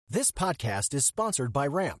This podcast is sponsored by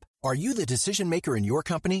Ramp. Are you the decision maker in your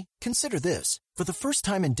company? Consider this. For the first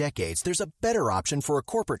time in decades, there's a better option for a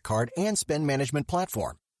corporate card and spend management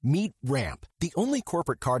platform. Meet Ramp, the only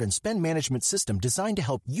corporate card and spend management system designed to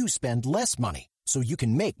help you spend less money so you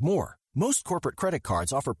can make more. Most corporate credit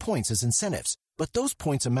cards offer points as incentives, but those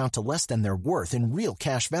points amount to less than their worth in real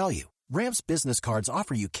cash value. Ramp's business cards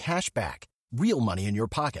offer you cash back, real money in your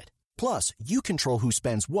pocket. Plus, you control who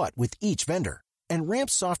spends what with each vendor. And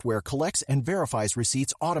Ramp's software collects and verifies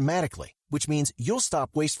receipts automatically, which means you'll stop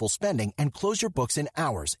wasteful spending and close your books in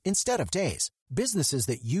hours instead of days. Businesses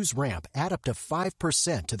that use Ramp add up to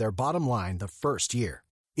 5% to their bottom line the first year.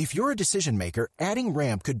 If you're a decision maker, adding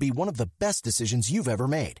Ramp could be one of the best decisions you've ever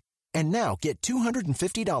made. And now get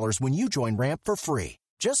 $250 when you join Ramp for free.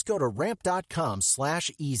 Just go to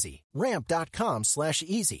ramp.com/easy.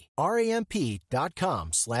 Ramp.com/easy.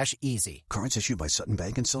 RAMP.com/easy. Cards issued by Sutton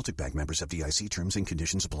Bank and Celtic Bank, members FDIC. Terms and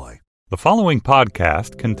conditions apply. The following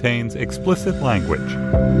podcast contains explicit language.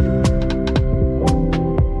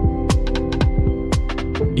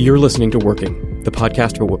 You're listening to Working, the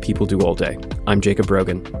podcast about what people do all day. I'm Jacob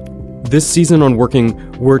Brogan. This season on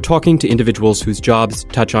Working, we're talking to individuals whose jobs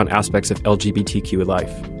touch on aspects of LGBTQ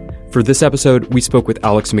life. For this episode, we spoke with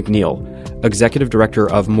Alex McNeil, Executive Director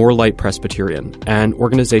of More Light Presbyterian, an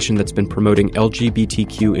organization that's been promoting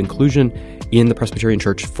LGBTQ inclusion in the Presbyterian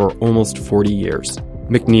Church for almost 40 years.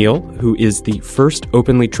 McNeil, who is the first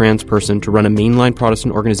openly trans person to run a mainline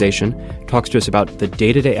Protestant organization, talks to us about the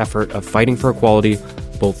day-to-day effort of fighting for equality,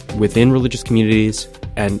 both within religious communities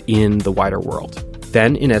and in the wider world.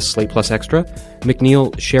 Then, in a Slate Plus Extra,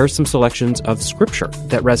 McNeil shares some selections of scripture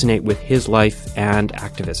that resonate with his life and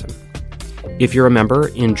activism. If you're a member,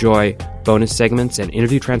 enjoy bonus segments and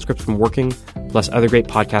interview transcripts from Working, plus other great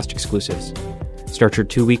podcast exclusives. Start your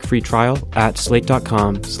 2-week free trial at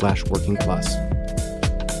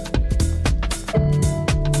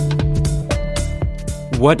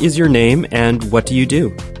slate.com/workingplus. What is your name and what do you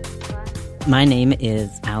do? My name is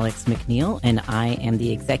Alex McNeil, and I am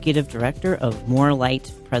the Executive Director of More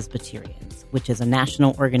Light Presbyterians, which is a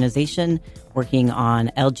national organization working on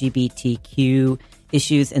LGBTQ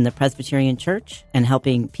issues in the Presbyterian Church and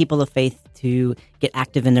helping people of faith to get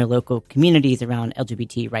active in their local communities around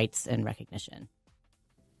LGBT rights and recognition.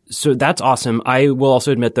 So that's awesome. I will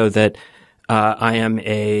also admit, though, that I am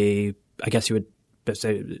I guess you would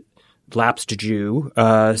say, lapsed Jew,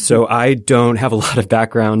 so I don't have a lot of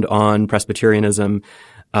background on Presbyterianism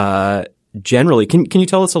generally. Can you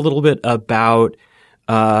tell us a little bit about,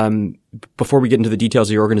 before we get into the details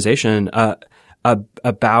of your organization,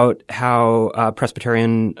 about how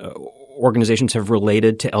Presbyterian organizations have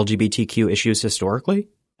related to LGBTQ issues historically?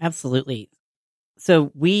 Absolutely.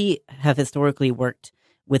 So we have historically worked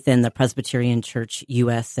within the Presbyterian Church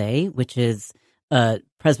USA, which is a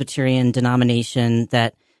Presbyterian denomination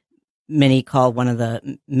that many call one of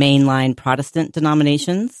the mainline Protestant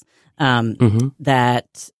denominations,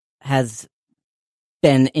 that has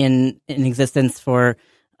been in existence for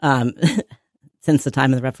since the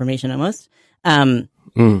time of the Reformation almost.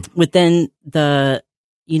 Within the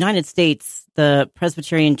United States, the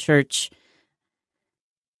Presbyterian Church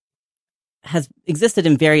has existed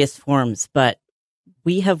in various forms, but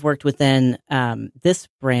we have worked within this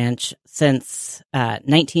branch since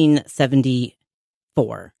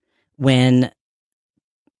 1974. When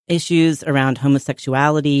issues around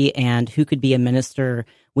homosexuality and who could be a minister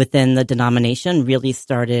within the denomination really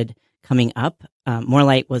started coming up. More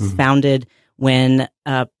Light was founded when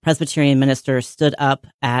a Presbyterian minister stood up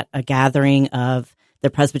at a gathering of the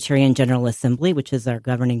Presbyterian General Assembly, which is our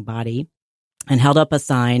governing body, and held up a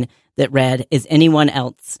sign that read, "Is anyone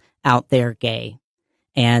else out there gay?"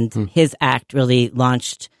 And his act really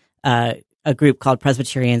launched a group called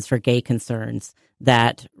Presbyterians for Gay Concerns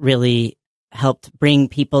that really helped bring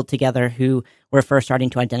people together who were first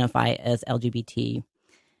starting to identify as LGBT.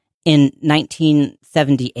 In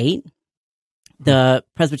 1978, the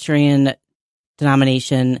Presbyterian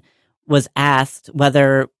denomination was asked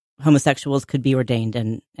whether homosexuals could be ordained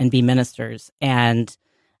and be ministers. And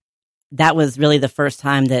that was really the first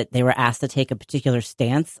time that they were asked to take a particular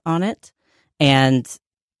stance on it. And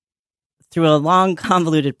through a long,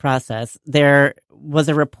 convoluted process, there was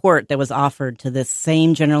a report that was offered to this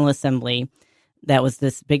same General Assembly. That was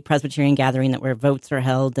this big Presbyterian gathering where votes are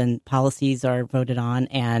held and policies are voted on.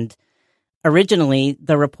 And originally,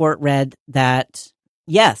 the report read that,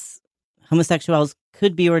 yes, homosexuals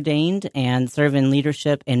could be ordained and serve in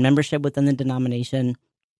leadership and membership within the denomination.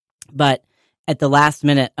 But at the last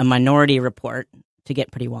minute, a minority report, to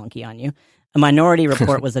get pretty wonky on you, a minority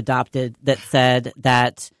report was adopted that said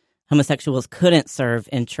that homosexuals couldn't serve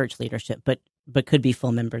in church leadership, but but could be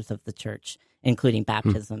full members of the church, including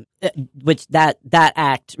baptism, which that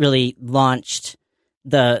act really launched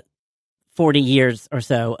the 40 years or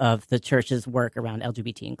so of the church's work around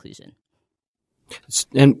LGBT inclusion.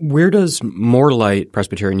 And where does More Light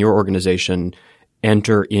Presbyterian, your organization,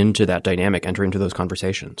 enter into that dynamic, enter into those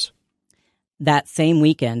conversations? That same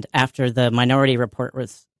weekend, after the Minority Report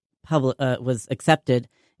was accepted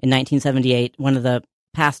in 1978, one of the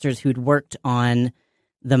pastors who'd worked on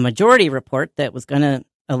the Majority Report that was going to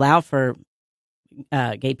allow for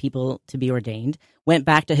gay people to be ordained went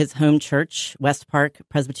back to his home church, West Park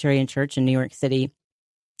Presbyterian Church in New York City,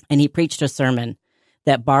 and he preached a sermon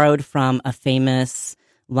that borrowed from a famous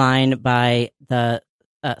line by the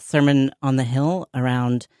Sermon on the Hill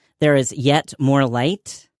around "There is yet more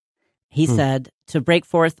light." He said to break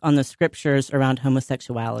forth on the scriptures around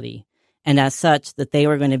homosexuality, and as such that they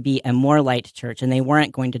were going to be a more light church, and they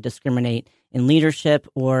weren't going to discriminate in leadership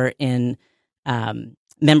or in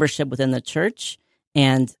membership within the church.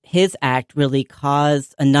 And his act really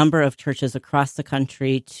caused a number of churches across the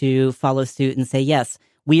country to follow suit and say, yes,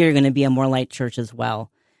 we are going to be a more light church as well.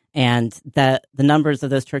 And the numbers of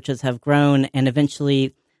those churches have grown, and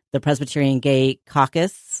eventually the Presbyterian Gay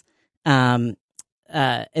Caucus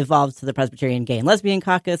evolved to the Presbyterian Gay and Lesbian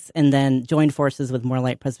Caucus, and then joined forces with More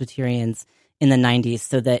Light Presbyterians in the 90s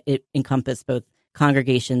so that it encompassed both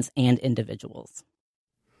congregations and individuals.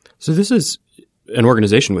 So this is an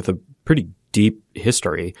organization with a pretty deep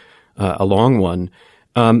history, a long one.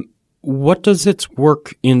 What does its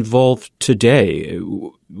work involve today?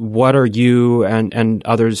 What are you and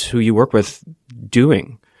others who you work with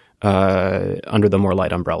doing under the More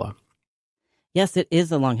Light umbrella? Yes, it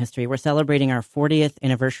is a long history. We're celebrating our 40th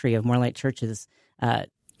anniversary of More Light Churches.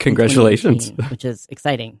 Congratulations. Which is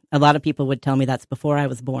exciting. A lot of people would tell me that's before I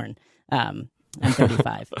was born. I'm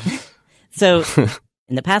 35. So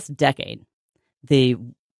in the past decade, the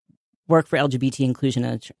work for LGBT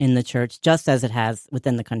inclusion in the church, just as it has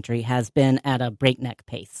within the country, has been at a breakneck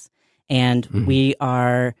pace. And we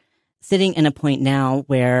are sitting in a point now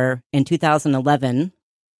where in 2011,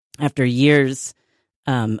 after years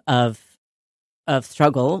of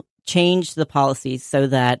struggle, changed the policies so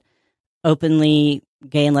that openly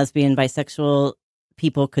gay and lesbian, bisexual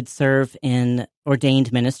people could serve in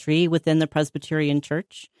ordained ministry within the Presbyterian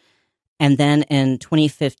Church. And then in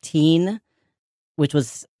 2015, which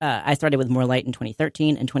was, I started with More Light in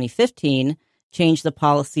 2013, and 2015 changed the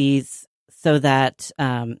policies so that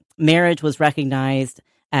marriage was recognized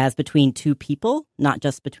as between two people, not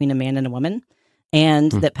just between a man and a woman,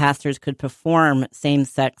 and that pastors could perform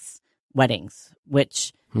same-sex weddings,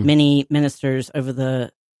 which many ministers over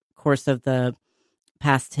the course of the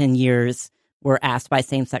past 10 years were asked by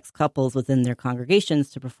same-sex couples within their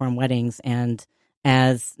congregations to perform weddings. And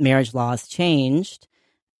as marriage laws changed,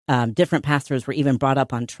 different pastors were even brought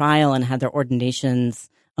up on trial and had their ordinations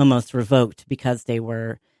almost revoked because they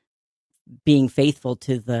were being faithful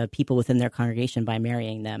to the people within their congregation by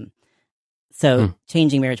marrying them. So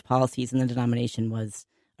changing marriage policies in the denomination was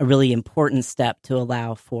a really important step to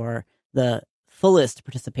allow for the fullest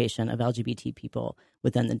participation of LGBT people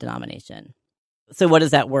within the denomination. So what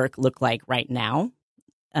does that work look like right now?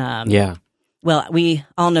 Well, we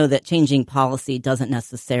all know that changing policy doesn't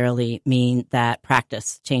necessarily mean that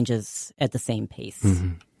practice changes at the same pace.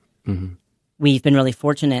 We've been really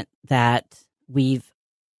fortunate that we've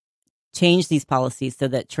changed these policies so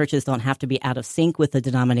that churches don't have to be out of sync with the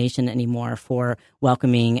denomination anymore for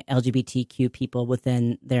welcoming LGBTQ people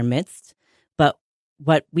within their midst. But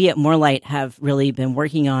what we at More Light have really been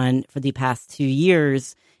working on for the past 2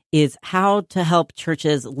 years is how to help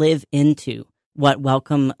churches live into what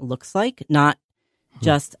welcome looks like, not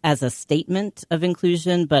just as a statement of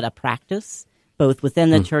inclusion, but a practice, both within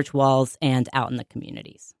the church walls and out in the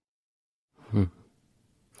communities.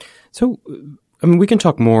 So, I mean, we can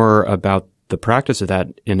talk more about the practice of that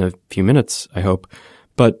in a few minutes, I hope.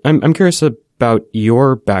 But I'm curious about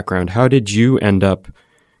your background. How did you end up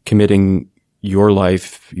committing your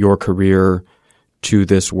life, your career to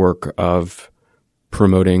this work of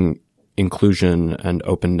promoting inclusion and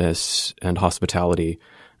openness and hospitality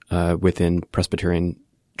within Presbyterian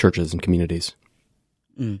churches and communities?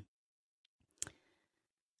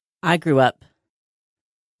 I grew up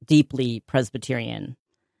deeply Presbyterian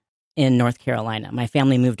in North Carolina. My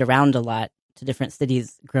family moved around a lot to different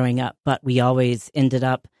cities growing up, but we always ended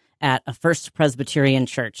up at a First Presbyterian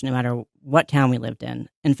church, no matter what town we lived in.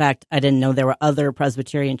 In fact, I didn't know there were other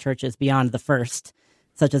Presbyterian churches beyond the First,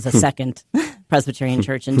 such as a Second Presbyterian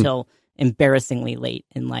church, until embarrassingly late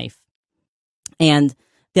in life. And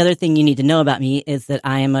the other thing you need to know about me is that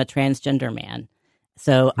I am a transgender man.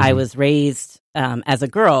 So I was raised as a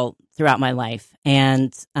girl throughout my life.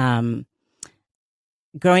 And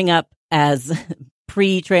growing up as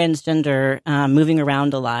pre-transgender, moving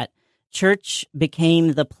around a lot, church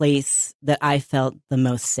became the place that I felt the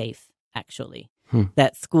most safe, actually.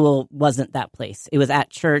 That school wasn't that place. It was at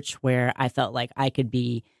church where I felt like I could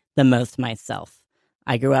be the most myself.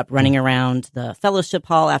 I grew up running around the fellowship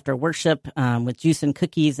hall after worship with juice and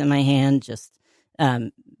cookies in my hand, just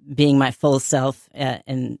being my full self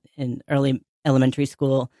in early elementary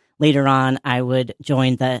school. Later on, I would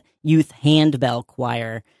join the youth handbell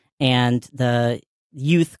choir and the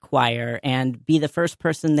youth choir and be the first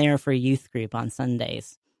person there for a youth group on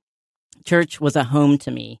Sundays. Church was a home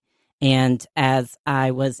to me. And as I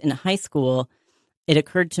was in high school, it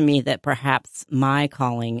occurred to me that perhaps my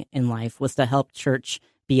calling in life was to help church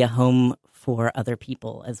be a home for other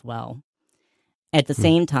people as well. At the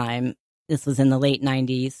same time, this was in the late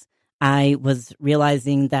 90s, I was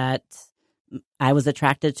realizing that I was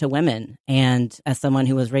attracted to women. And as someone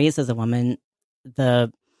who was raised as a woman,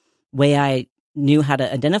 the way I knew how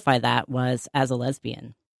to identify that was as a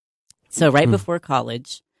lesbian. So right before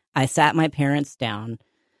college, I sat my parents down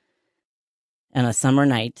on a summer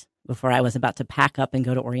night before I was about to pack up and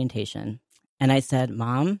go to orientation. And I said,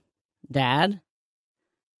 Mom, Dad,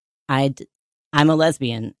 I'm a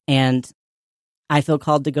lesbian and I feel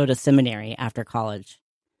called to go to seminary after college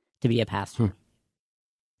to be a pastor.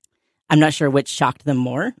 I'm not sure which shocked them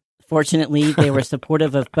more. Fortunately, they were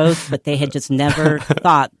supportive of both, but they had just never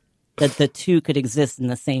thought that the two could exist in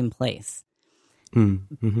the same place. And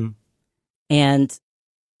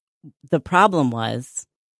the problem was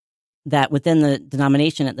that within the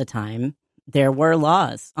denomination at the time, there were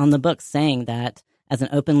laws on the books saying that as an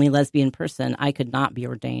openly lesbian person, I could not be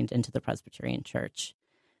ordained into the Presbyterian Church.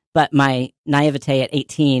 But my naivete at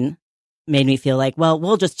 18 made me feel like, well,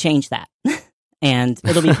 we'll just change that and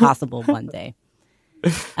it'll be possible one day.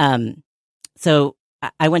 So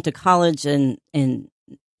I went to college at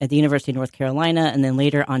the University of North Carolina and then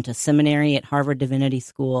later on to seminary at Harvard Divinity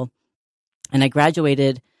School. And I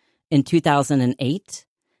graduated in 2008.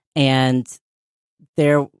 And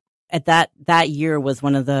there, at that year was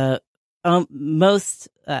one of the most,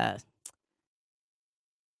 the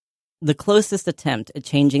closest attempt at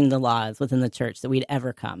changing the laws within the church that we'd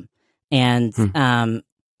ever come. And,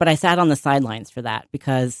 but I sat on the sidelines for that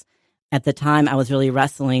because at the time I was really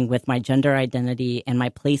wrestling with my gender identity and my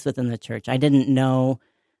place within the church. I didn't know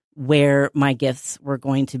where my gifts were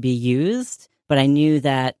going to be used, but I knew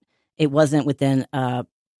that it wasn't within a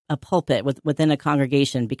pulpit, within a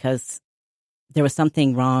congregation, because there was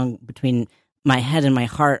something wrong between my head and my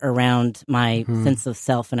heart around my sense of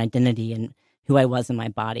self and identity and who I was in my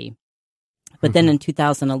body. But then in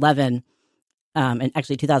 2011, and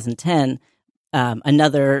actually 2010,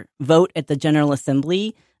 another vote at the General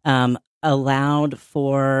Assembly allowed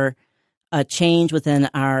for a change within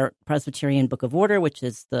our Presbyterian Book of Order, which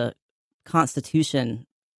is the constitution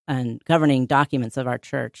and governing documents of our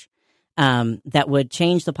church, that would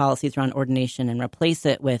change the policies around ordination and replace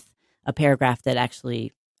it with a paragraph that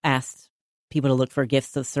actually asked people to look for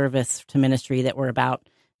gifts of service to ministry that were about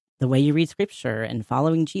the way you read Scripture and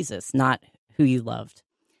following Jesus, not who you loved.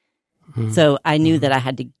 So I knew that I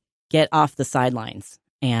had to get off the sidelines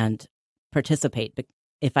and participate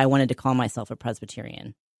if I wanted to call myself a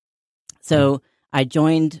Presbyterian. So I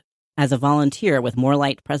joined as a volunteer with More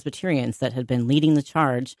Light Presbyterians that had been leading the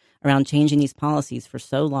charge around changing these policies for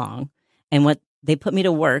so long. And what they put me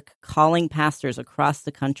to work calling pastors across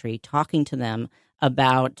the country, talking to them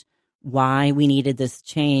about why we needed this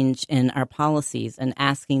change in our policies and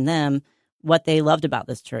asking them what they loved about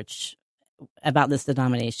this church, about this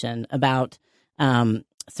denomination, about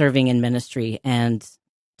serving in ministry, and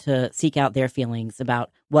to seek out their feelings about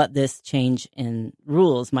what this change in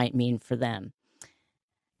rules might mean for them.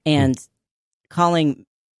 And calling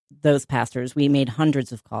those pastors, we made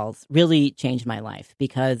hundreds of calls, really changed my life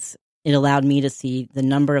because it allowed me to see the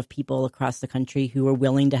number of people across the country who were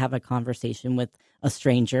willing to have a conversation with a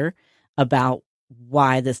stranger about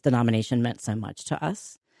why this denomination meant so much to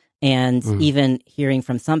us. And even hearing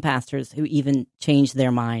from some pastors who even changed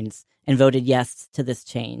their minds and voted yes to this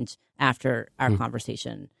change after our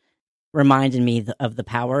conversation reminded me of the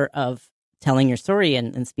power of telling your story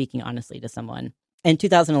and speaking honestly to someone. In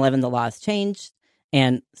 2011, the laws changed,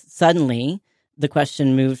 and suddenly the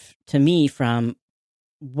question moved to me from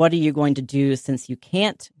what are you going to do since you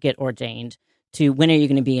can't get ordained to when are you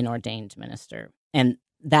going to be an ordained minister? And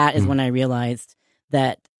that is when I realized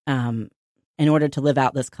that in order to live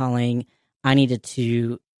out this calling, I needed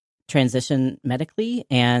to transition medically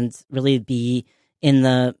and really be in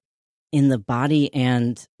the body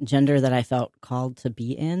and gender that I felt called to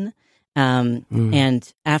be in.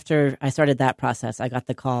 And after I started that process, I got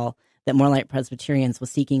the call that More Light Presbyterians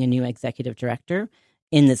was seeking a new executive director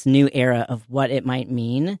in this new era of what it might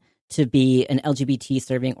mean to be an LGBT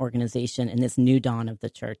serving organization in this new dawn of the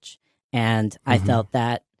church. And I felt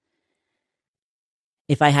that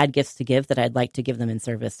if I had gifts to give, that I'd like to give them in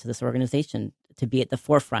service to this organization, to be at the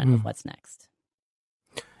forefront of what's next.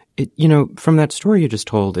 From that story you just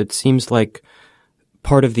told, it seems like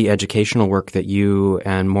part of the educational work that you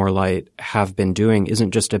and More Light have been doing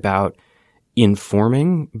isn't just about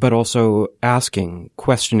informing, but also asking,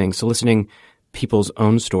 questioning, soliciting people's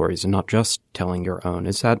own stories and not just telling your own.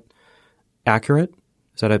 Is that accurate?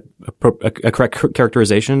 Is that a correct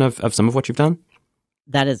characterization of some of what you've done?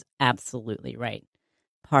 That is absolutely right.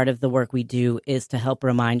 Part of the work we do is to help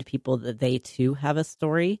remind people that they too have a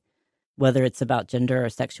story, whether it's about gender or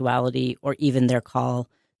sexuality or even their call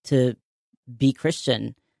to be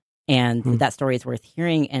Christian. And that story is worth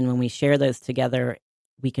hearing. And when we share those together,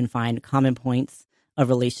 we can find common points of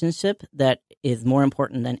relationship that is more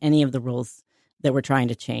important than any of the rules that we're trying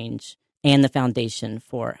to change and the foundation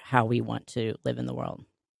for how we want to live in the world.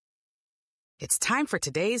 It's time for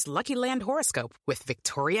today's Lucky Land horoscope with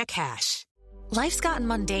Victoria Cash. Life's gotten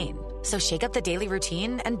mundane, so shake up the daily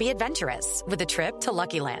routine and be adventurous with a trip to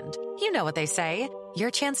Lucky Land. You know what they say, your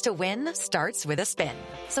chance to win starts with a spin.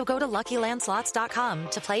 So go to LuckyLandSlots.com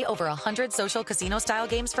to play over 100 social casino-style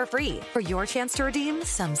games for free for your chance to redeem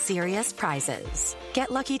some serious prizes.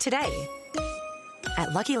 Get lucky today at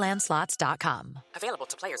LuckyLandSlots.com. Available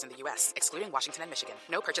to players in the U.S., excluding Washington and Michigan.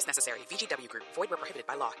 No purchase necessary. VGW Group. Void where prohibited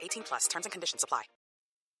by law. 18+. Terms and conditions apply.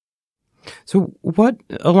 So what,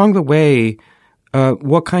 along the way,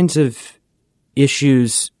 what kinds of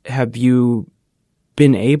issues have you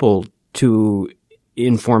been able to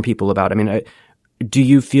inform people about? I mean, do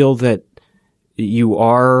you feel that you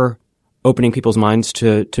are opening people's minds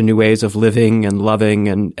to new ways of living and loving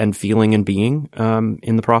and feeling and being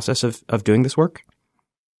in the process of doing this work?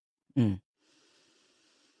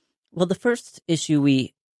 Well, the first issue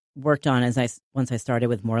we worked on once I started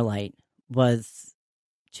with More Light was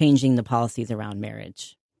changing the policies around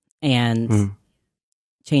marriage and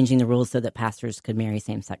changing the rules so that pastors could marry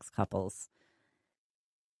same-sex couples.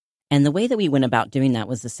 And the way that we went about doing that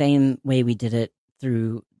was the same way we did it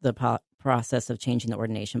through the process of changing the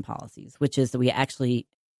ordination policies, which is that we actually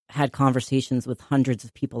had conversations with hundreds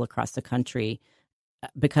of people across the country,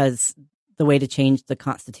 because the way to change the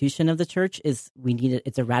constitution of the church is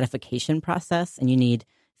it's a ratification process, and you need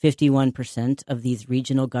 51% of these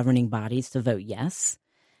regional governing bodies to vote yes.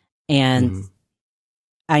 And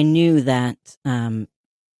I knew that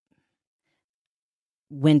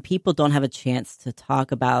when people don't have a chance to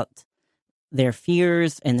talk about their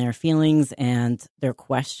fears and their feelings and their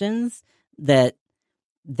questions, that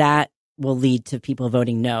will lead to people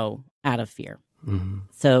voting no out of fear.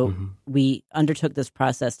 So we undertook this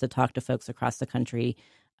process to talk to folks across the country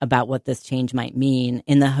about what this change might mean,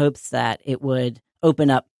 in the hopes that it would open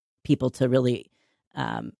up people to really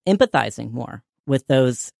empathizing more with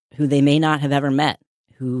those who they may not have ever met,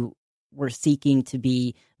 who were seeking to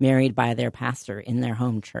be married by their pastor in their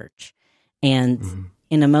home church. And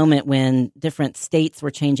in a moment when different states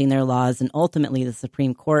were changing their laws, and ultimately the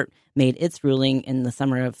Supreme Court made its ruling in the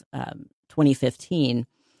summer of 2015,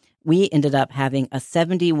 we ended up having a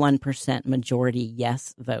 71% majority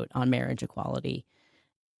yes vote on marriage equality.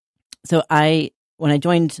 So when I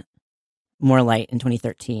joined More Light in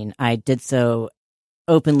 2013, I did so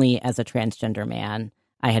openly as a transgender man.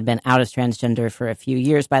 I had been out as transgender for a few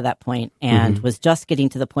years by that point, and was just getting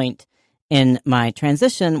to the point in my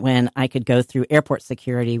transition when I could go through airport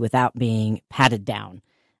security without being patted down.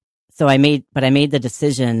 So I made the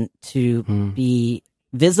decision to be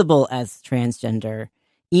visible as transgender,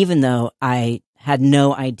 even though I had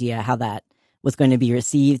no idea how that was going to be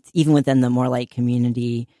received, even within the More Light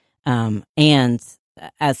community, and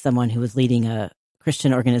as someone who was leading a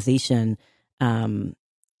Christian organization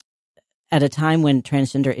at a time when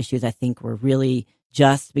transgender issues, I think, were really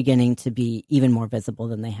just beginning to be even more visible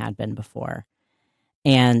than they had been before.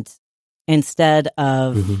 And instead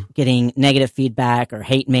of getting negative feedback or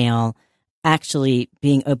hate mail, actually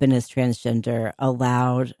being open as transgender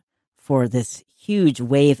allowed for this huge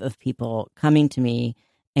wave of people coming to me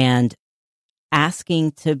and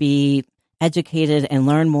asking to be educated and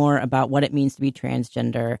learn more about what it means to be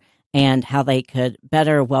transgender and how they could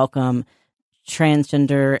better welcome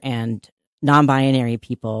transgender and non-binary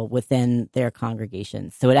people within their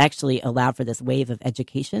congregations. So it actually allowed for this wave of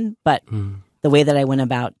education. But the way that I went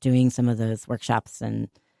about doing some of those workshops and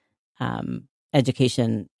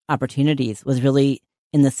education opportunities was really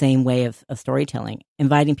in the same way of storytelling,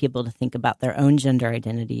 inviting people to think about their own gender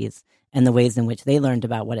identities and the ways in which they learned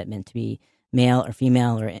about what it meant to be male or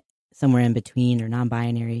female or somewhere in between or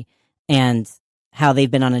non-binary, and how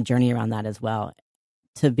they've been on a journey around that as well,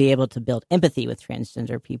 to be able to build empathy with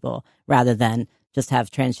transgender people rather than just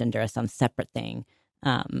have transgender as some separate thing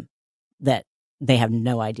that they have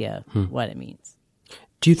no idea what it means.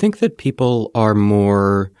 Do you think that people are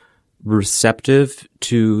more receptive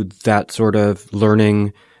to that sort of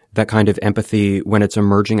learning, that kind of empathy, when it's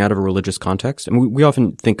emerging out of a religious context? I mean, we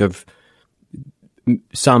often think of,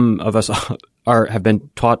 some of us have been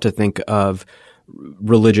taught to think of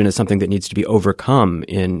religion as something that needs to be overcome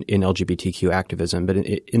in LGBTQ activism. But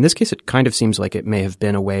in this case, it kind of seems like it may have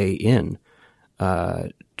been a way in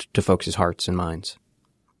to folks' hearts and minds.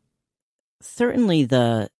 Certainly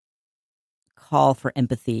the call for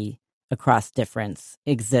empathy across difference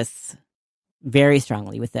exists very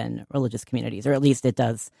strongly within religious communities, or at least it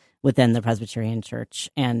does within the Presbyterian Church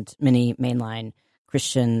and many mainline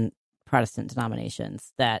Christian Protestant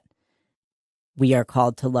denominations, that we are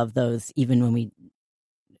called to love those even when we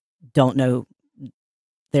don't know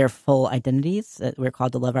their full identities, that we're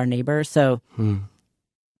called to love our neighbor. So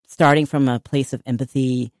starting from a place of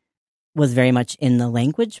empathy was very much in the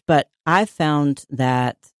language, but I found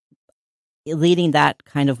that leading that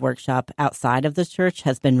kind of workshop outside of the church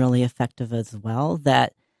has been really effective as well.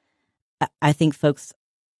 That I think folks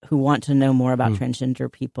who want to know more about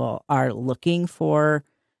transgender people are looking for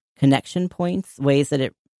connection points, ways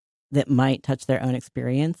that might touch their own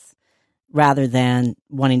experience, rather than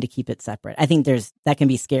wanting to keep it separate. I think that can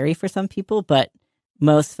be scary for some people, but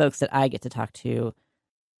most folks that I get to talk to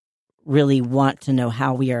really want to know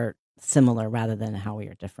how we are similar rather than how we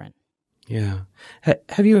are different. Yeah.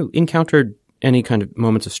 Have you encountered any kind of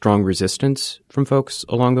moments of strong resistance from folks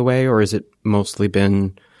along the way, or has it mostly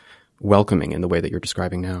been welcoming in the way that you're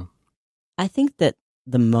describing now? I think that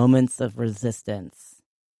the moments of resistance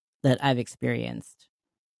that I've experienced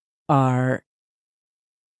are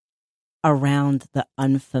around the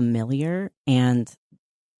unfamiliar, and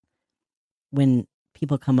when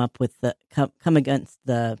people come against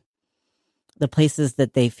the places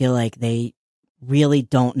that they feel like they really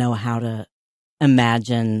don't know how to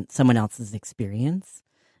imagine someone else's experience.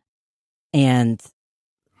 And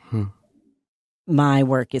my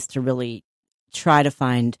work is to really try to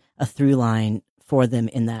find a through line for them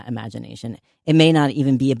in that imagination. It may not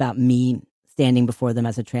even be about me standing before them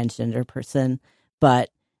as a transgender person, but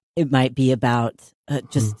it might be about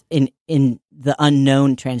just in the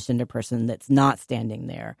unknown transgender person that's not standing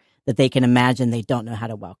there, that they can imagine they don't know how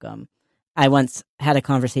to welcome. I once had a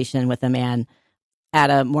conversation with a man at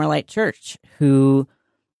a More Light church who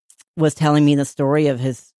was telling me the story of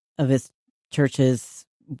his church's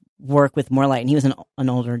work with More Light, and he was an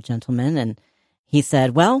older gentleman, and he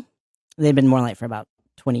said, well, they'd been More Light for about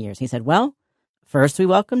 20 years. He said, well, first we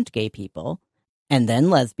welcomed gay people, and then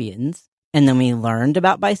lesbians, and then we learned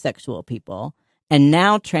about bisexual people, and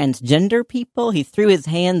now transgender people. He threw his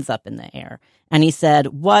hands up in the air, and he said,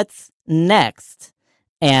 what's next?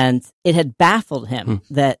 And it had baffled him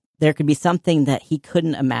that there could be something that he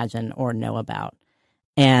couldn't imagine or know about.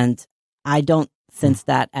 And I don't sense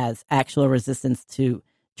that as actual resistance to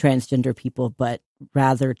transgender people, but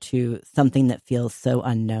rather to something that feels so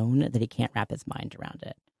unknown that he can't wrap his mind around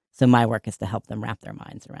it. So my work is to help them wrap their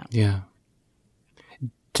minds around it. Yeah.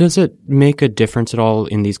 Does it make a difference at all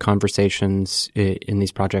in these conversations, in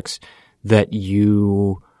these projects, that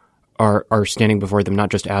you are standing before them not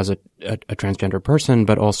just as a transgender person,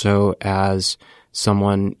 but also as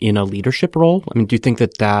someone in a leadership role? I mean, do you think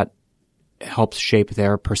that helps shape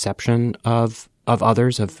their perception of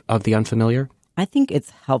others, of the unfamiliar? I think it's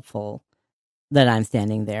helpful that I'm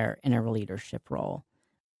standing there in a leadership role,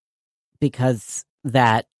 because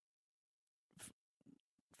that,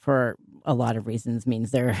 for a lot of reasons, means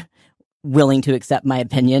they're willing to accept my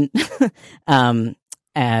opinion as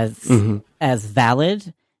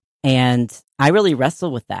valid. And I really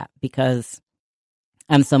wrestle with that, because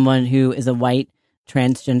I'm someone who is a white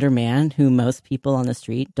transgender man who most people on the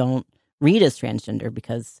street don't read as transgender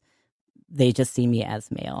because they just see me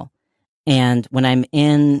as male. And when I'm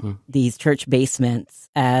in these church basements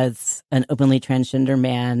as an openly transgender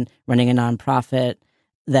man running a nonprofit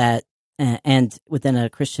that, and within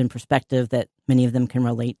a Christian perspective that many of them can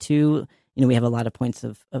relate to, we have a lot of points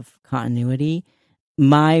of continuity.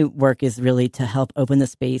 My work is really to help open the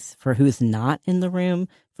space for who's not in the room,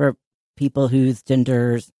 for people whose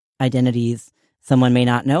genders, identities, someone may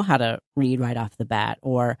not know how to read right off the bat,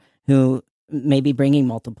 or who may be bringing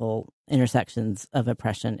multiple intersections of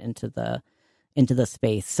oppression into the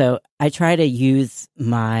space. So I try to use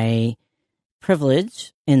my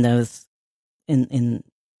privilege in those in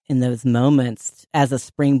those moments as a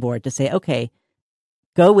springboard to say, okay,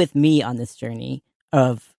 go with me on this journey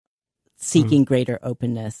of seeking greater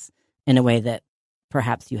openness in a way that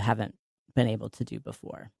perhaps you haven't been able to do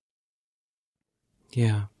before.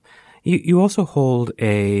 Yeah. You also hold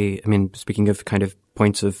speaking of kind of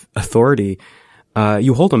points of authority,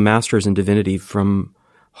 you hold a master's in divinity from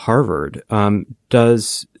Harvard.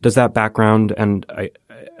 Does that background, and I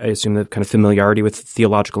assume the kind of familiarity with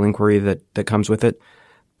theological inquiry that comes with it,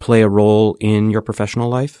 play a role in your professional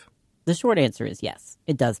life? The short answer is yes,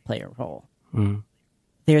 it does play a role. Mm.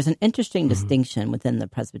 There's an interesting distinction within the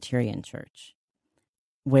Presbyterian Church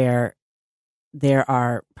where there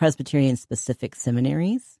are Presbyterian-specific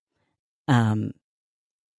seminaries,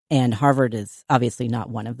 and Harvard is obviously not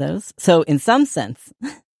one of those. So in some sense,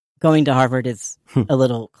 going to Harvard is a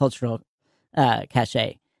little cultural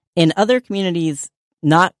cachet. In other communities,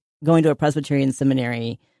 not going to a Presbyterian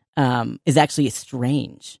seminary is actually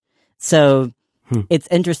strange. So it's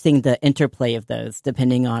interesting the interplay of those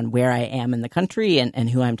depending on where I am in the country and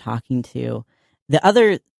who I'm talking to. The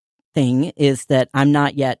other thing is that I'm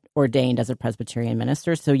not yet ordained as a Presbyterian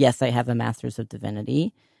minister. So yes, I have a Master's of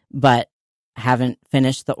Divinity, but haven't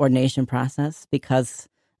finished the ordination process because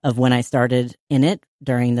of when I started in it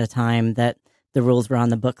during the time that the rules were on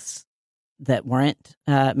the books that weren't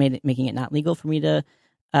making it not legal for me to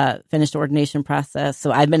finish the ordination process.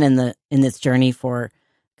 So I've been in this journey for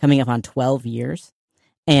coming up on 12 years.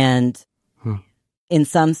 And in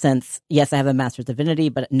some sense, yes, I have a Master's of Divinity,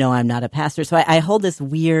 but no, I'm not a pastor. So I hold this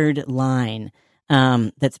weird line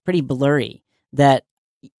that's pretty blurry, that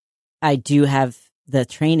I do have the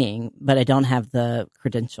training, but I don't have the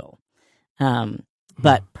credential.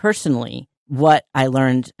 But personally, what I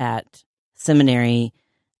learned at seminary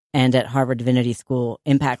and at Harvard Divinity School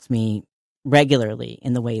impacts me regularly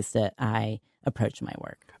in the ways that I approach my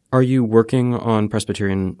work. Are you working on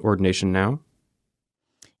Presbyterian ordination now?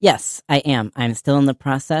 Yes, I am. I'm still in the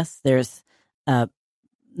process. There's a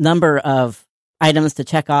number of items to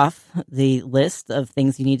check off the list of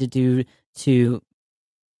things you need to do to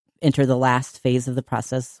enter the last phase of the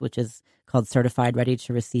process, which is called Certified Ready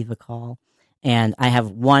to Receive a Call. And I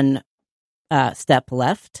have one step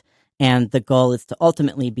left, and the goal is to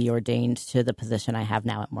ultimately be ordained to the position I have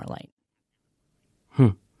now at Moorlight.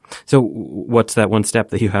 So what's that one step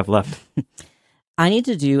that you have left? I need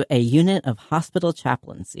to do a unit of hospital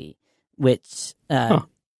chaplaincy, which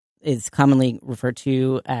is commonly referred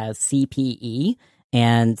to as CPE,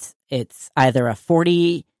 and it's either a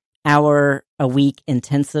 40-hour-a-week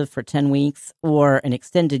intensive for 10 weeks or an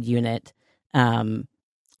extended unit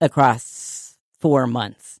across 4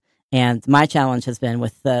 months. And my challenge has been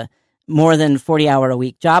with the more than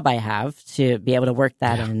 40-hour-a-week job I have to be able to work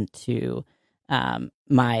that into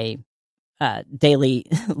my daily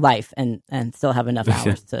life and still have enough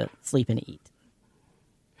hours to sleep and eat.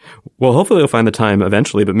 Well, hopefully you'll find the time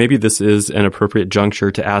eventually, but maybe this is an appropriate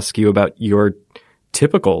juncture to ask you about your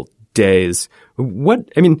typical days.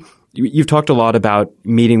 You've talked a lot about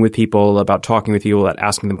meeting with people, about talking with people, about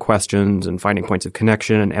asking them questions and finding points of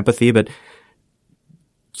connection and empathy, but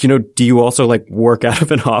do you also work out of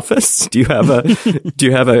an office? Do you have a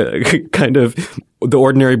kind of the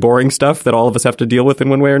ordinary boring stuff that all of us have to deal with in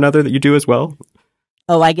one way or another that you do as well?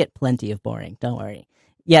 Oh, I get plenty of boring. Don't worry.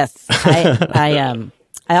 Yes, I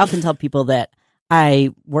often tell people that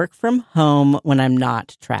I work from home when I'm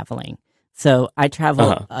not traveling. So I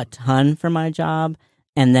travel a ton for my job,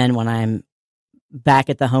 and then when I'm back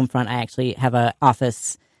at the home front, I actually have an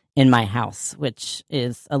office in my house, which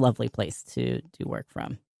is a lovely place to do work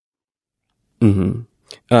from. Mm-hmm.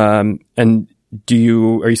 And are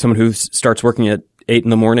you someone who starts working at 8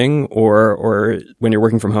 a.m, or when you're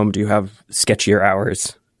working from home, do you have sketchier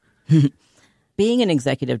hours? Being an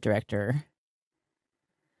executive director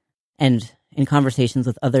and in conversations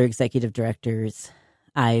with other executive directors,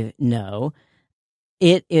 I know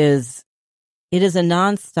it is a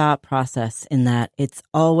nonstop process in that it's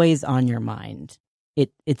always on your mind.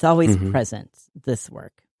 It's always present, this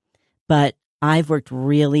work. But I've worked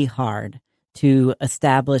really hard to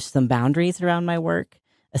establish some boundaries around my work,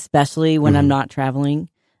 especially when I'm not traveling.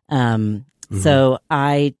 So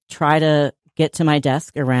I try to get to my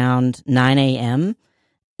desk around 9 a.m.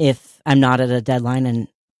 if I'm not at a deadline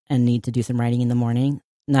and need to do some writing in the morning,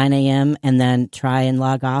 9 a.m., and then try and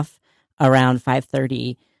log off around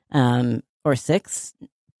 5:30 or 6.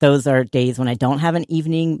 Those are days when I don't have an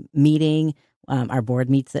evening meeting. Our board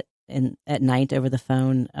meets at night over the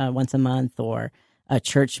phone once a month, or a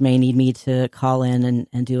church may need me to call in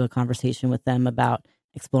and do a conversation with them about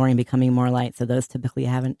exploring becoming more light. So those typically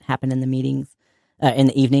haven't happened in the meetings in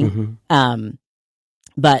the evening.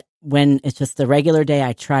 But when it's just a regular day,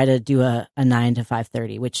 I try to do a 9 to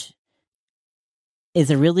 5:30, which is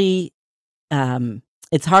a really,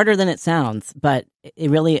 it's harder than it sounds, but it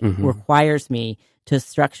really requires me to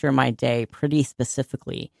structure my day pretty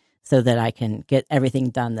specifically so that I can get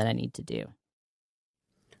everything done that I need to do.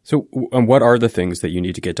 So what are the things that you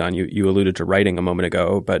need to get done? You alluded to writing a moment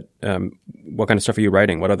ago, but what kind of stuff are you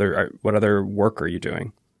writing? What other work are you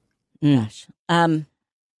doing? Gosh.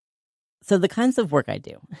 So the kinds of work I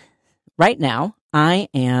do. Right now, I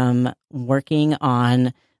am working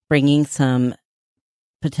on bringing some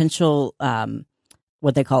potential,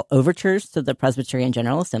 what they call overtures to the Presbyterian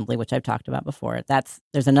General Assembly, which I've talked about before.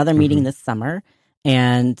 There's another meeting this summer,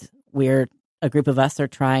 and a group of us are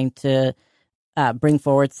trying to bring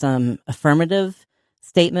forward some affirmative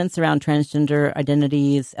statements around transgender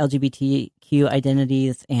identities, LGBTQ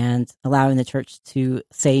identities, and allowing the church to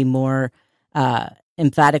say more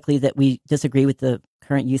emphatically that we disagree with the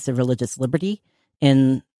current use of religious liberty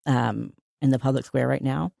in the public square right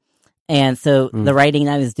now. And so the writing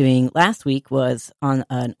I was doing last week was on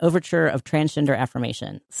an overture of transgender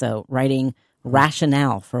affirmation. So writing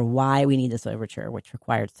rationale for why we need this overture, which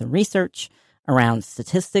required some research around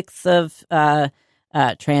statistics of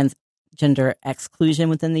transgender exclusion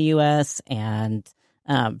within the U.S. and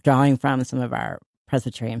drawing from some of our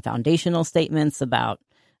Presbyterian foundational statements about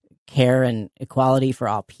care and equality for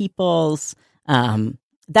all peoples.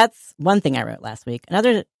 That's one thing I wrote last week.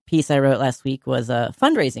 Another piece I wrote last week was a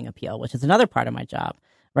fundraising appeal, which is another part of my job.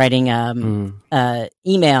 Writing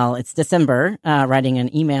email. It's December. Writing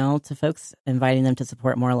an email to folks, inviting them to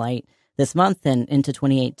support More Light this month and into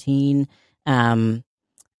 2018.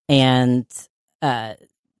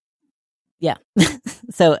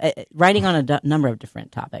 So writing on a number of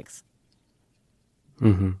different topics.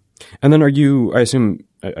 Mm-hmm. And then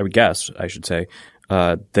I would guess, I should say,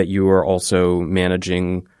 that you are also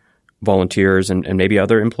managing volunteers and maybe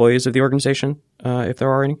other employees of the organization, if there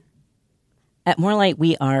are any? At More Light,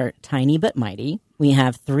 we are tiny but mighty. We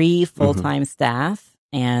have 3 full-time staff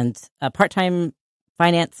and a part-time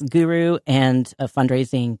finance guru and a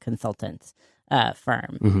fundraising consultant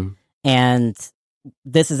firm. And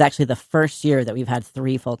this is actually the first year that we've had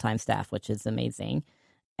 3 full-time staff, which is amazing.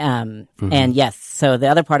 And yes, so the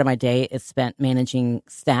other part of my day is spent managing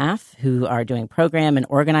staff who are doing program and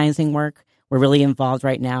organizing work. We're really involved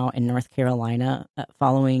right now in North Carolina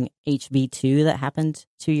following HB2 that happened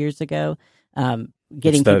 2 years ago.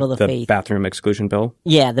 Getting people the faith. The bathroom exclusion bill?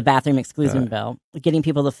 Yeah, the bathroom exclusion bill. Getting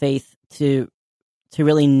people the faith to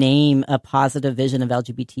really name a positive vision of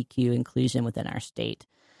LGBTQ inclusion within our state.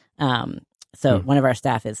 So one of our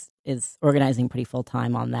staff is organizing pretty full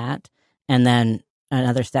time on that. And then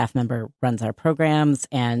another staff member runs our programs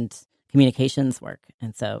and communications work.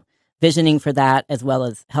 And so visioning for that, as well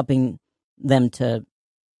as helping them to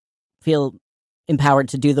feel empowered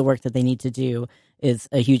to do the work that they need to do, is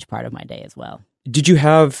a huge part of my day as well. Did you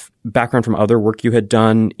have background from other work you had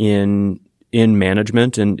done in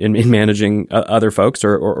management and in managing other folks,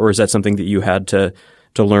 or is that something that you had to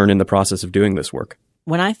learn in the process of doing this work?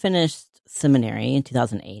 When I finished seminary in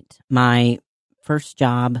 2008, my first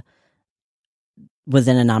job was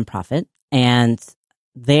in a nonprofit, and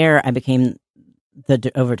there I became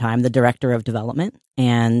over time the director of development,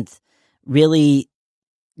 and really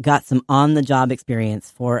got some on-the-job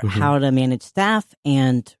experience for how to manage staff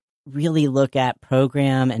and really look at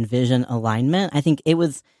program and vision alignment. I think it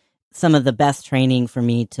was some of the best training for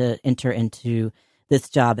me to enter into this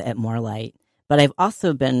job at More Light. But I've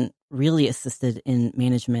also been really assisted in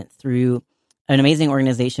management through an amazing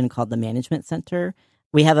organization called the Management Center.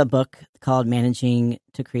 We have a book called Managing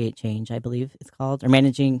to Create Change, I believe it's called, or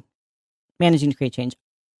Managing to Create Change.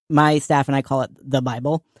 My staff and I call it the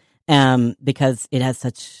Bible, because it has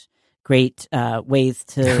such great ways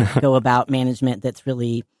to go about management that's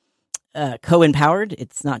really co-empowered.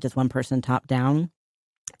 It's not just one person top down.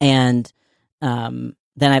 And then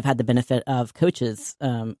I've had the benefit of coaches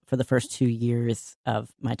for the first 2 years of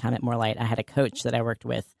my time at More Light. I had a coach that I worked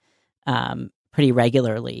with pretty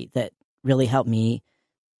regularly that really helped me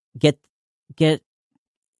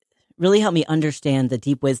really helped me understand the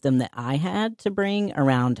deep wisdom that I had to bring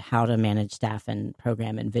around how to manage staff and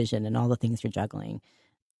program and vision and all the things you're juggling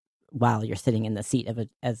while you're sitting in the seat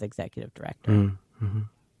as executive director. Mm-hmm.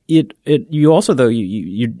 You also, though,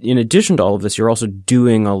 you in addition to all of this, you're also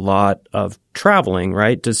doing a lot of traveling,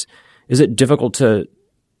 right? Is it difficult to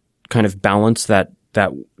kind of balance that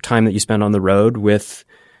time that you spend on the road with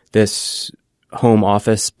this home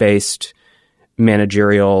office-based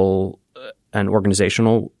managerial and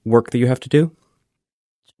organizational work that you have to do?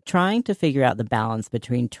 Trying to figure out the balance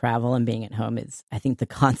between travel and being at home is, I think, the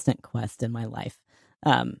constant quest in my life.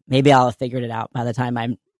 Maybe I'll have figured it out by the time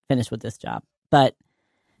I'm finished with this job. But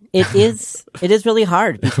it is really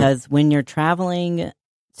hard because when you're traveling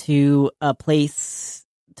to a place,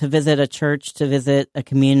 to visit a church, to visit a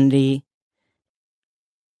community,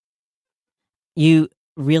 you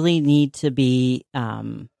really need to be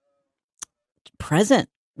present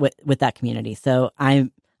with that community. So I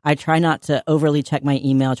try not to overly check my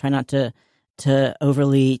email, try not to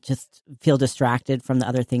overly just feel distracted from the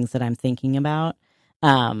other things that I'm thinking about.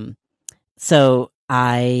 So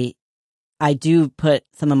I do put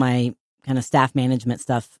some of my kind of staff management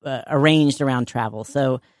stuff arranged around travel.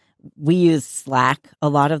 So we use Slack a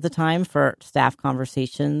lot of the time for staff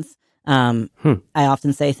conversations. I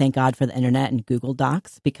often say thank God for the internet and Google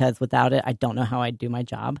Docs, because without it, I don't know how I'd do my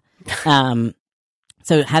job.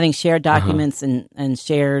 So having shared documents and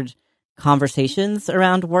shared conversations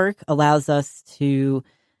around work allows us to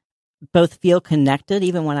both feel connected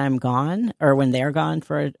even when I'm gone or when they're gone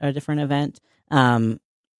for a different event,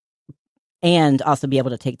 and also be able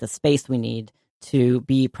to take the space we need to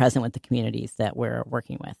be present with the communities that we're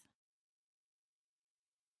working with.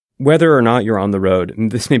 Whether or not you're on the road,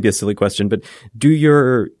 and this may be a silly question, but do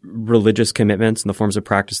your religious commitments and the forms of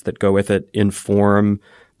practice that go with it inform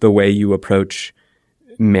the way you approach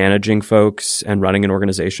managing folks and running an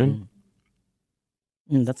organization?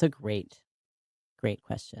 That's a great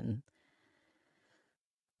question.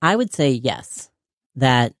 I would say yes,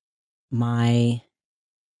 that my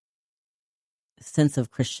sense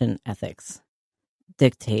of Christian ethics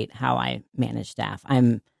dictate how I manage staff.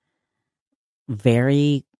 I'm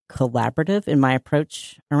very collaborative in my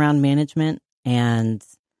approach around management and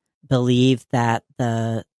believe that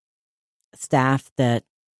the staff that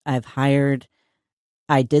I've hired,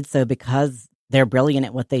 I did so because they're brilliant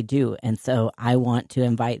at what they do. And so I want to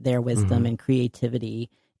invite their wisdom and creativity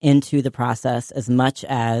into the process as much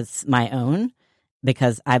as my own,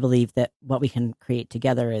 because I believe that what we can create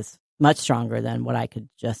together is much stronger than what I could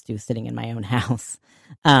just do sitting in my own house.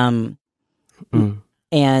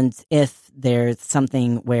 And if there's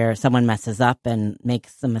something where someone messes up and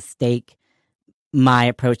makes a mistake, my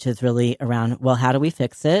approach is really around, well, how do we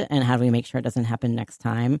fix it? And how do we make sure it doesn't happen next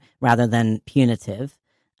time, rather than punitive?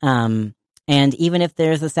 And even if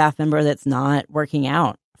there's a staff member that's not working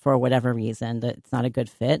out for whatever reason, that it's not a good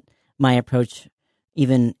fit, my approach,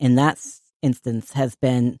 even in that instance, has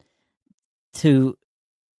been to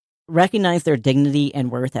recognize their dignity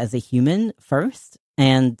and worth as a human first,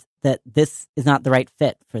 and that this is not the right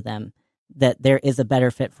fit for them, that there is a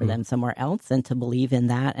better fit for them somewhere else, and to believe in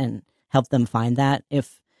that and help them find that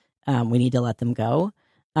if we need to let them go.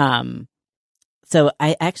 So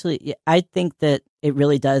I think that it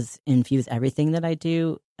really does infuse everything that I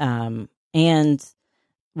do. And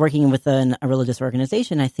working within a religious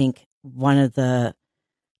organization, I think one of the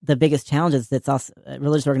biggest challenges, that's also a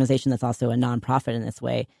religious organization that's also a nonprofit in this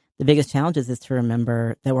way, the biggest challenges is to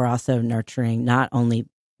remember that we're also nurturing not only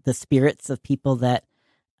the spirits of people that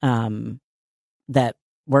that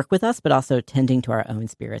work with us, but also tending to our own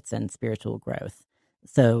spirits and spiritual growth.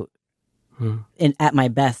 So at my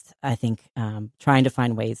best, I think trying to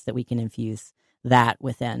find ways that we can infuse that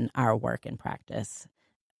within our work and practice,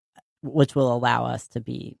 which will allow us to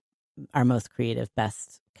be our most creative,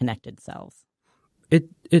 best connected selves.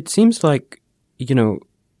 It seems like,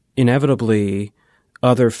 inevitably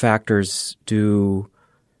other factors do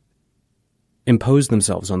impose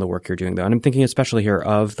themselves on the work you're doing, though. And I'm thinking especially here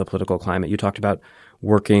of the political climate. You talked about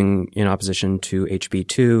working in opposition to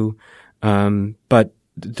HB2, but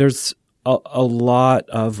there's a lot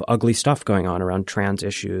of ugly stuff going on around trans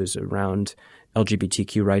issues, around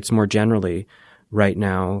LGBTQ rights more generally right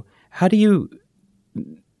now. How do you,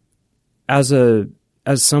 as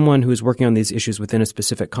someone who's working on these issues within a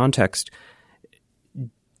specific context,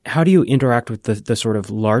 how do you interact with the sort of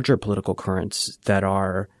larger political currents that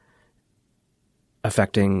are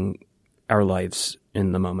affecting our lives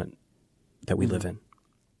in the moment that we live in?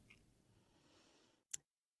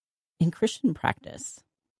 In Christian practice,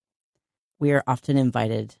 we are often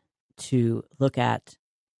invited to look at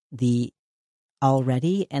the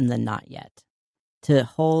already and the not yet, to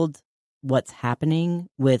hold what's happening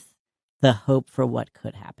with the hope for what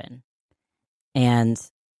could happen. And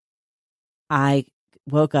I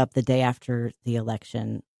woke up the day after the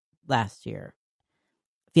election last year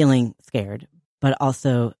feeling scared, but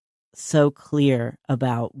also so clear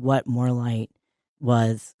about what More Light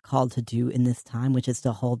was called to do in this time, which is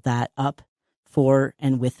to hold that up for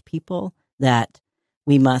and with people, that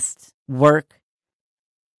we must work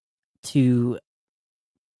to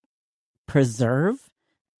preserve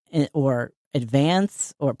or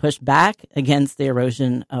advance or push back against the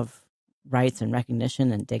erosion of rights and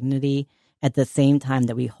recognition and dignity, at the same time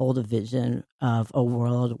that we hold a vision of a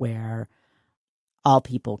world where all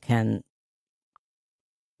people can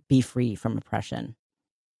be free from oppression.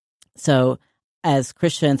 So as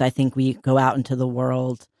Christians, I think we go out into the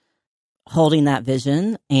world holding that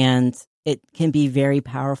vision, and it can be very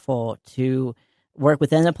powerful to work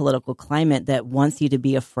within a political climate that wants you to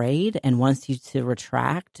be afraid and wants you to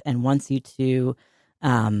retract and wants you to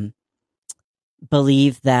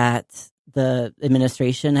believe that the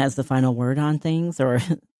administration has the final word on things, or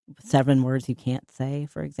 7 words you can't say,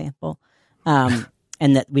 for example, and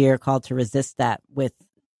that we are called to resist that with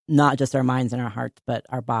not just our minds and our hearts, but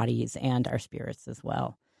our bodies and our spirits as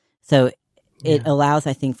well. So it allows,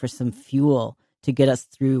 I think, for some fuel to get us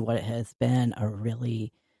through what has been a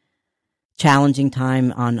really challenging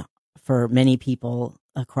time for many people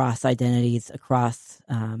across identities, across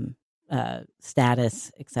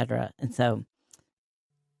status, etc. And so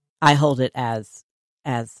I hold it as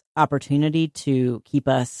opportunity to keep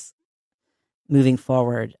us moving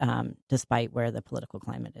forward, despite where the political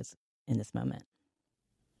climate is in this moment.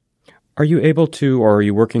 Are you able to, or are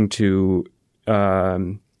you working to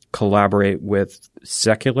collaborate with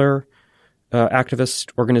secular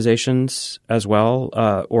activist organizations as well,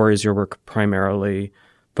 or is your work primarily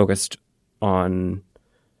focused on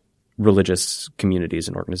religious communities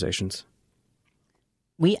and organizations?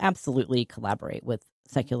 We absolutely collaborate with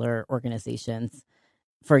secular organizations.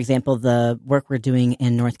 For example, the work we're doing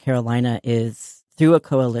in North Carolina is through a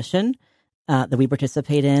coalition that we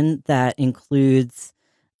participate in that includes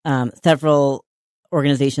several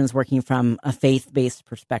organizations working from a faith-based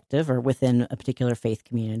perspective or within a particular faith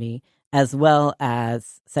community, as well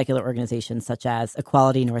as secular organizations such as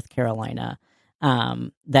Equality North Carolina,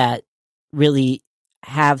 that really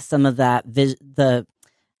have some of that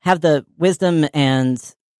have the wisdom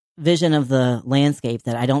and vision of the landscape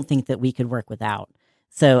that I don't think that we could work without.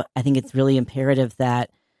 So I think it's really imperative that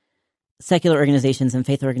secular organizations and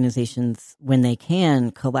faith organizations, when they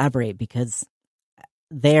can, collaborate, because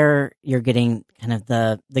there you're getting kind of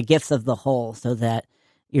the gifts of the whole, so that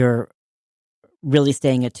you're really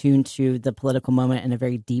staying attuned to the political moment in a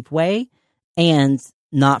very deep way, and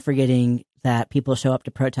not forgetting that people show up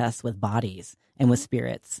to protest with bodies and with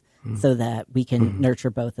spirits, so that we can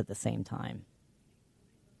nurture both at the same time.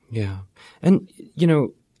 Yeah. And,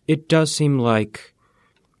 it does seem like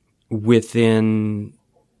within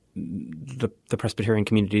the Presbyterian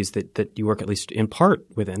communities that you work, at least in part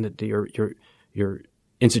within, that you're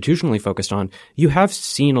institutionally focused on, you have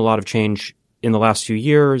seen a lot of change in the last few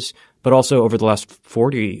years, but also over the last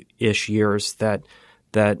 40-ish years that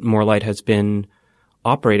More Light has been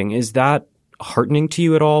operating. Is that heartening to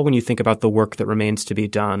you at all when you think about the work that remains to be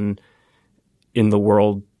done in the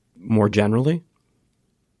world more generally?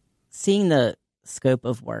 Seeing the scope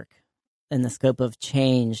of work and the scope of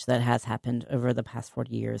change that has happened over the past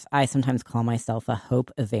 40 years, I sometimes call myself a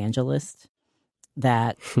hope evangelist.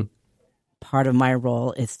 That part of my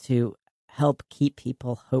role is to help keep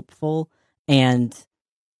people hopeful and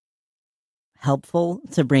helpful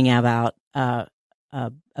to bring about a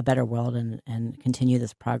better world and continue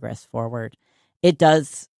this progress forward. It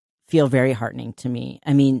does feel very heartening to me.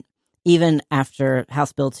 I mean, even after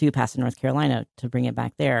House Bill 2 passed in North Carolina, to bring it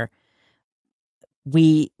back there,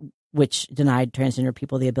 which denied transgender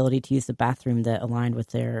people the ability to use the bathroom that aligned with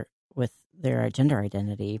their gender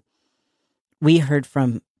identity, we heard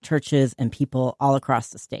from churches and people all across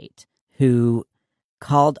the state who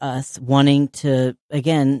called us wanting to,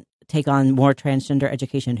 again, take on more transgender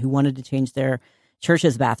education, who wanted to change their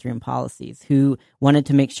church's bathroom policies, who wanted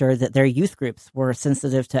to make sure that their youth groups were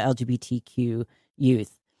sensitive to LGBTQ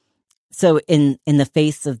youth. So in the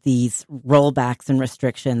face of these rollbacks and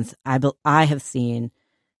restrictions, I have seen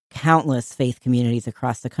countless faith communities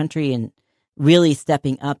across the country and really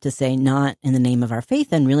stepping up to say, not in the name of our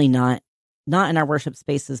faith, and really not in our worship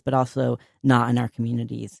spaces, but also not in our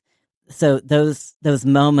communities. So those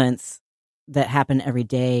moments that happen every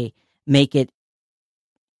day make it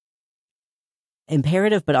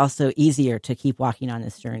imperative, but also easier to keep walking on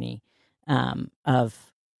this journey of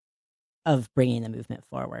bringing the movement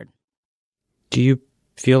forward. Do you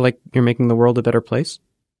feel like you're making the world a better place?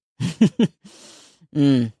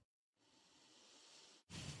 One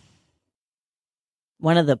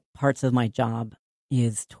of the parts of my job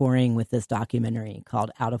is touring with this documentary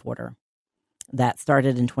called Out of Order that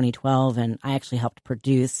started in 2012, and I actually helped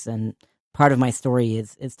produce, and part of my story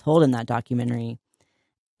is told in that documentary.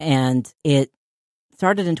 And it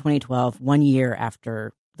started in 2012, 1 year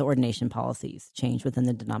after the ordination policies changed within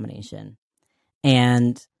the denomination.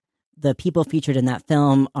 And the people featured in that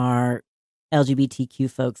film are LGBTQ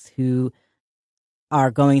folks who are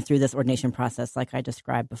going through this ordination process like I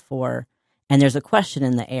described before. And there's a question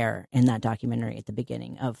in the air in that documentary at the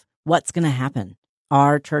beginning of what's going to happen.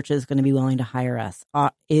 Are churches going to be willing to hire us?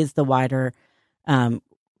 Is the wider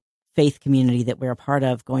faith community that we're a part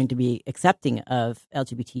of going to be accepting of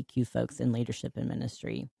LGBTQ folks in leadership and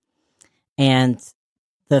ministry? And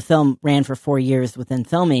the film ran for 4 years within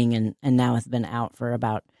filming and now has been out for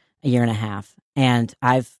about a year and a half. And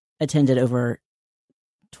I've attended over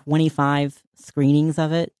 25 screenings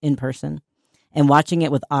of it in person. And watching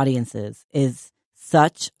it with audiences is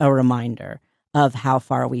such a reminder of how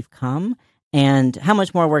far we've come and how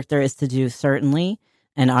much more work there is to do, certainly.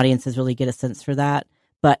 And audiences really get a sense for that.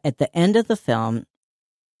 But at the end of the film,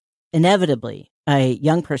 inevitably, a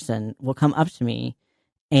young person will come up to me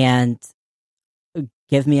and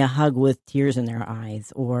give me a hug with tears in their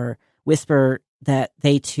eyes or whisper that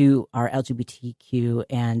they too are LGBTQ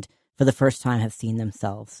and for the first time have seen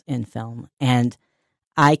themselves in film. And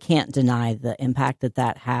I can't deny the impact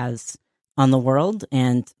that has on the world.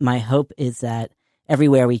 And my hope is that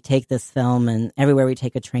everywhere we take this film and everywhere we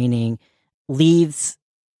take a training leaves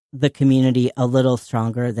the community a little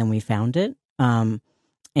stronger than we found it. And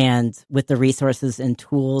with the resources and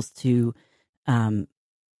tools to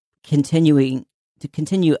continue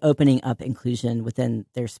opening up inclusion within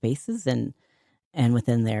their spaces and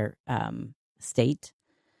within their state.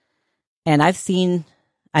 And I think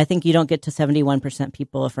you don't get to 71%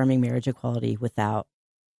 people affirming marriage equality without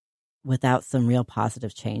some real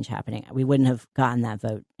positive change happening. We wouldn't have gotten that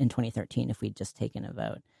vote in 2013 if we'd just taken a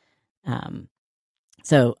vote.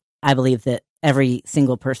 So I believe that every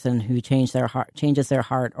single person who changes their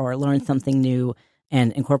heart or learns something new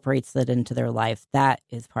and incorporates it into their life, that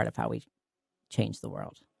is part of how we change the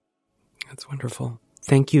world. That's wonderful.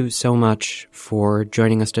 Thank you so much for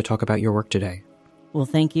joining us to talk about your work today. Well,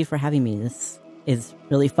 thank you for having me. This is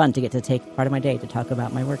really fun to get to take part of my day to talk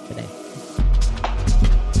about my work today.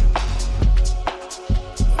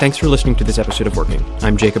 Thanks for listening to this episode of Working.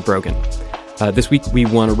 I'm Jacob Brogan. This week, we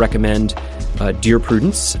want to recommend Dear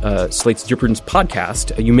Prudence, Slate's Dear Prudence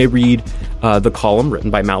podcast. You may read the column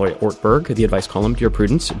written by Mallory Ortberg, the advice column, Dear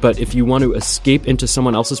Prudence. But if you want to escape into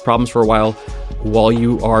someone else's problems for a while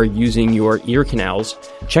you are using your ear canals,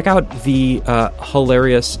 check out the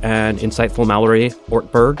hilarious and insightful Mallory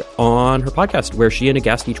Ortberg on her podcast, where she and a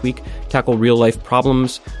guest each week tackle real-life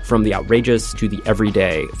problems from the outrageous to the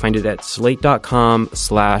everyday. Find it at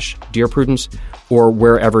slate.com/Dear Prudence or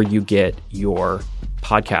wherever you get your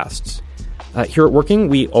podcasts. Here at Working,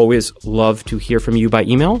 we always love to hear from you by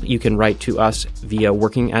email. You can write to us via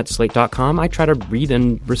working@slate.com. I try to read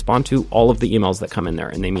and respond to all of the emails that come in there,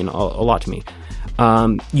 and they mean a lot to me.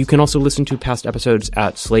 You can also listen to past episodes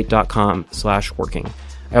at slate.com/working.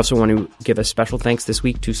 I also want to give a special thanks this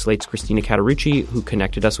week to Slate's Christina Catarucci, who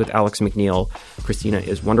connected us with Alex McNeil. Christina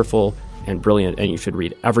is wonderful and brilliant, and you should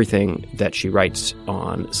read everything that she writes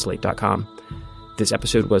on slate.com. This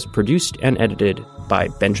episode was produced and edited by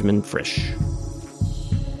Benjamin Frisch.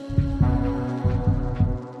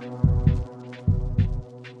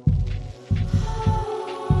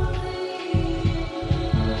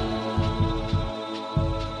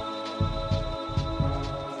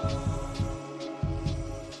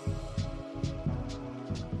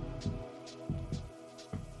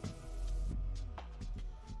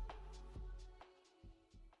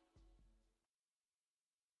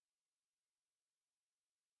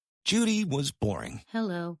 Judy was boring.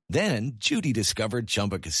 Hello. Then Judy discovered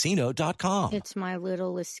ChumbaCasino.com. It's my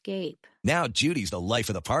little escape. Now Judy's the life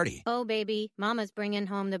of the party. Oh, baby, mama's bringing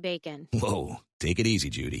home the bacon. Whoa, take it easy,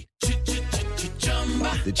 Judy.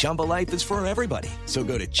 The Chumba life is for everybody. So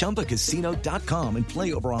go to ChumbaCasino.com and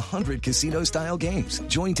play over 100 casino-style games.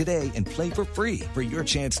 Join today and play for free for your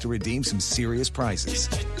chance to redeem some serious prizes.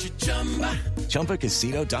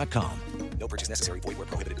 ChumbaCasino.com. No purchase necessary. Void where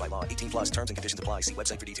prohibited by law. 18+ terms and conditions apply. See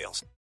website for details.